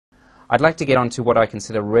I'd like to get on to what I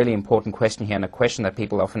consider a really important question here, and a question that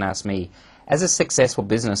people often ask me. As a successful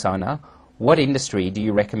business owner, what industry do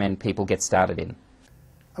you recommend people get started in?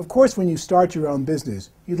 Of course, when you start your own business,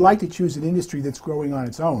 you'd like to choose an industry that's growing on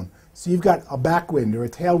its own. So you've got a backwind or a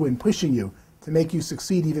tailwind pushing you to make you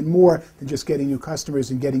succeed even more than just getting new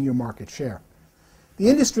customers and getting your market share. The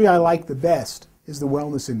industry I like the best is the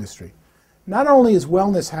wellness industry. Not only does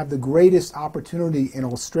wellness have the greatest opportunity in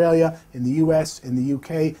Australia, in the US, in the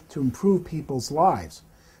UK to improve people's lives,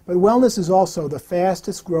 but wellness is also the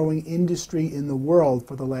fastest growing industry in the world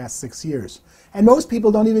for the last 6 years. And most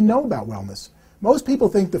people don't even know about wellness. Most people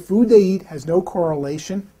think the food they eat has no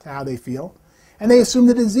correlation to how they feel, and they assume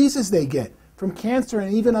the diseases they get from cancer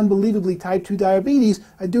and even unbelievably type 2 diabetes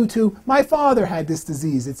are due to, my father had this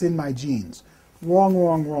disease, it's in my genes. Wrong,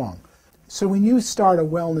 wrong, wrong. So when you start a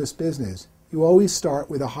wellness business, you always start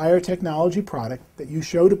with a higher technology product that you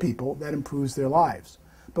show to people that improves their lives.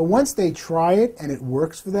 But once they try it and it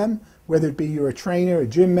works for them, whether it be you're a trainer, a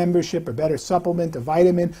gym membership, a better supplement, a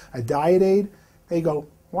vitamin, a diet aid, they go,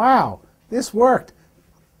 wow, this worked.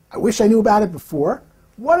 I wish I knew about it before.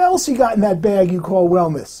 What else you got in that bag you call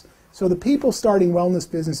wellness? So the people starting wellness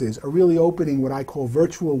businesses are really opening what I call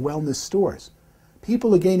virtual wellness stores.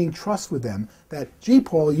 People are gaining trust with them that, gee,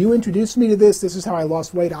 Paul, you introduced me to this is how I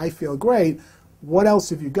lost weight, I feel great. What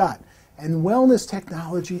else have you got? And wellness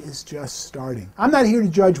technology is just starting. I'm not here to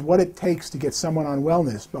judge what it takes to get someone on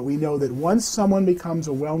wellness, but we know that once someone becomes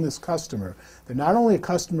a wellness customer, they're not only a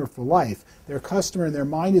customer for life, they're a customer and their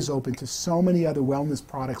mind is open to so many other wellness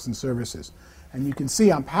products and services. And you can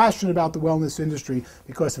see I'm passionate about the wellness industry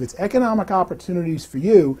because of its economic opportunities for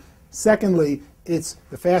you. Secondly, it's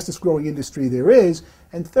the fastest growing industry there is.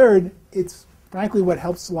 And third, it's frankly what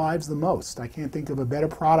helps lives the most. I can't think of a better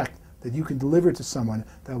product that you can deliver to someone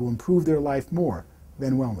that will improve their life more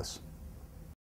than wellness.